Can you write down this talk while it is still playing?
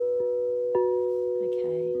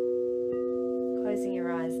Closing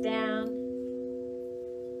your eyes down.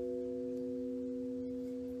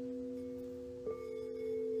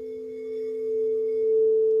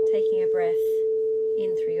 Taking a breath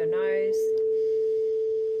in through your nose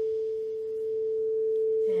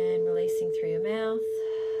and releasing through your mouth.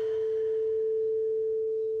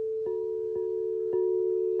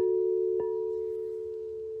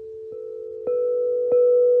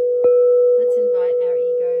 Let's invite our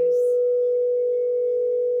egos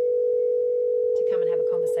to come and have a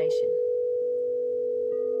conversation.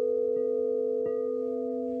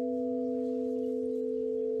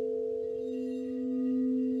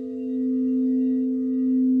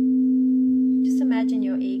 Just imagine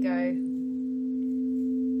your ego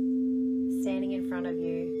standing in front of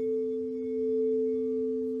you.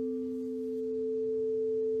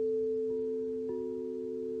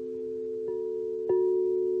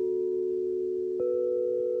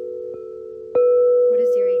 What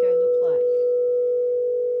does your ego look like?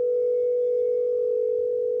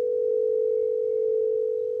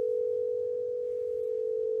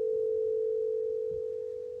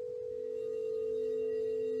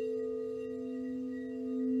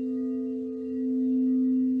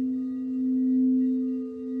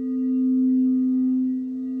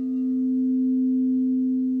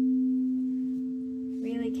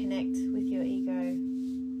 Really connect with your ego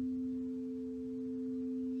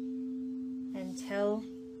and tell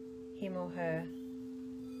him or her,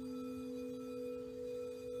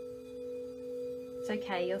 it's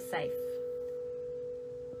okay, you're safe.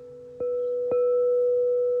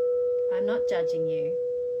 I'm not judging you.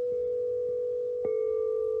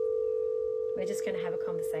 We're just going to have a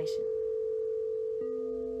conversation.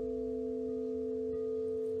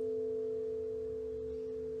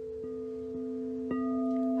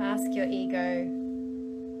 Ask your ego,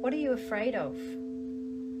 what are you afraid of?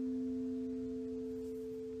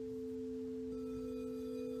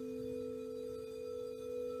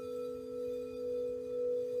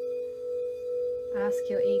 Ask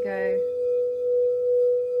your ego,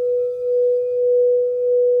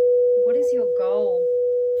 what is your goal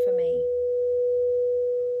for me?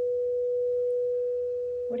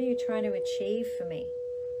 What are you trying to achieve for me?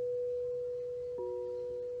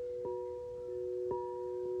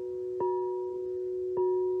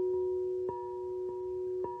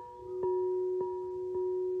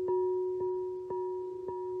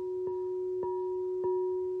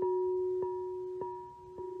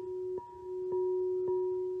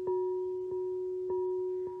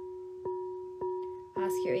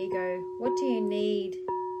 Ask your ego, what do you need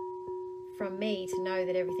from me to know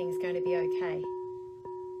that everything's going to be okay?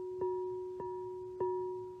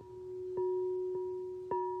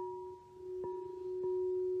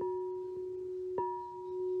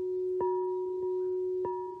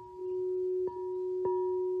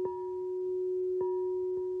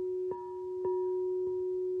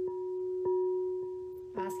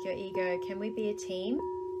 Ask your ego, can we be a team?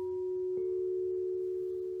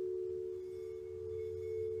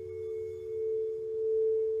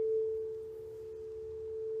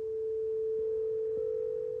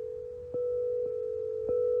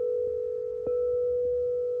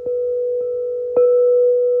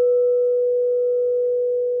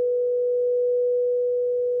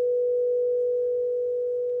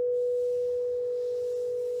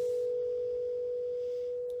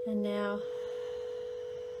 And now,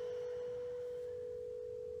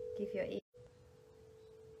 give your ego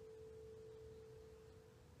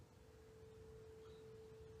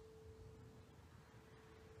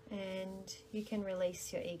and you can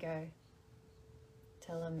release your ego.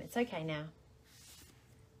 Tell them it's okay now.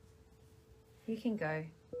 You can go.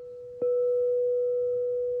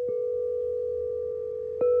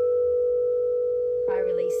 I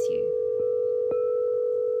release you.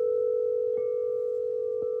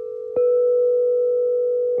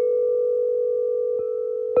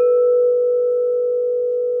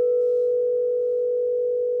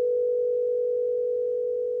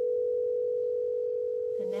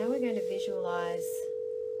 Now we're going to visualize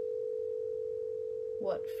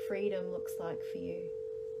what freedom looks like for you.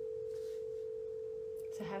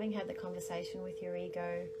 So having had the conversation with your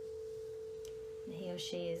ego, and he or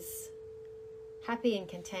she is happy and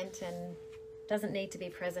content and doesn't need to be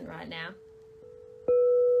present right now.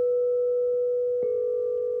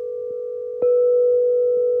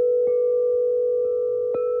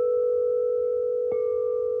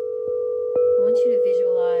 I want you to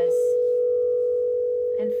visualize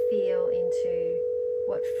and feel into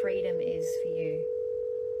what freedom is for you.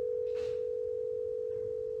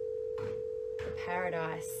 The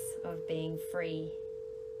paradise of being free.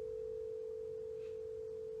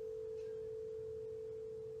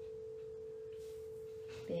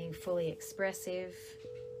 being fully expressive,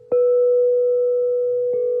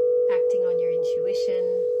 acting on your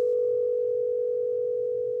intuition,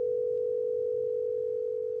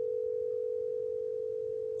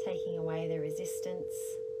 taking away the resistance.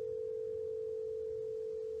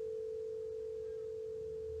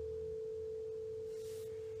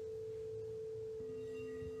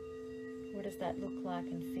 What does that look like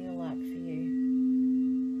and feel like for you?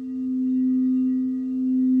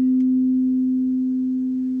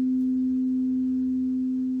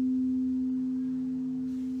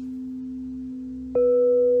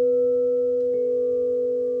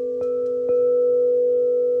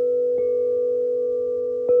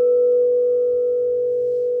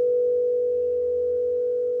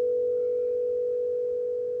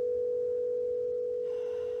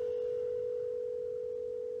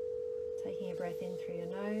 Taking a breath in through your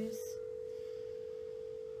nose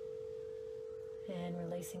and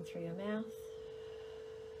releasing through your mouth.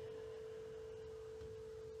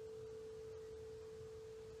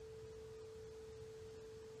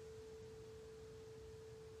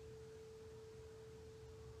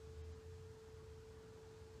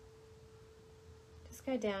 Just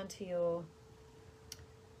go down to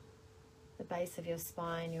the base of your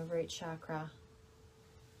spine, your root chakra.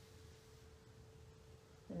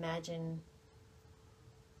 Imagine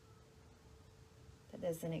that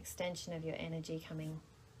there's an extension of your energy coming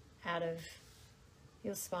out of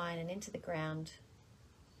your spine and into the ground.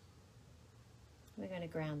 We're going to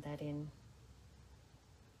ground that in.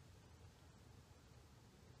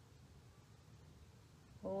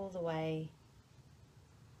 All the way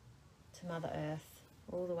to Mother Earth,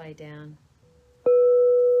 all the way down.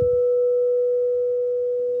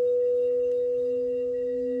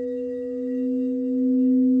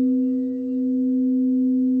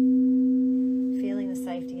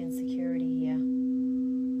 Safety and security here.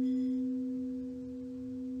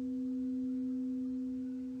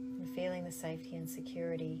 And feeling the safety and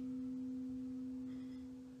security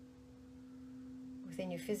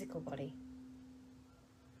within your physical body.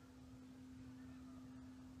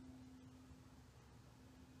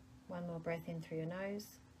 One more breath in through your nose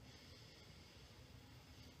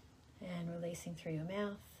and releasing through your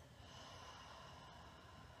mouth.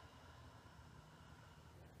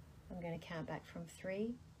 I'm going to count back from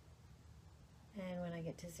 3, and when I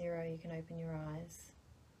get to 0 you can open your eyes.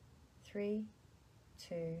 3,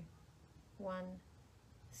 2, 1,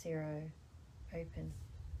 0, open.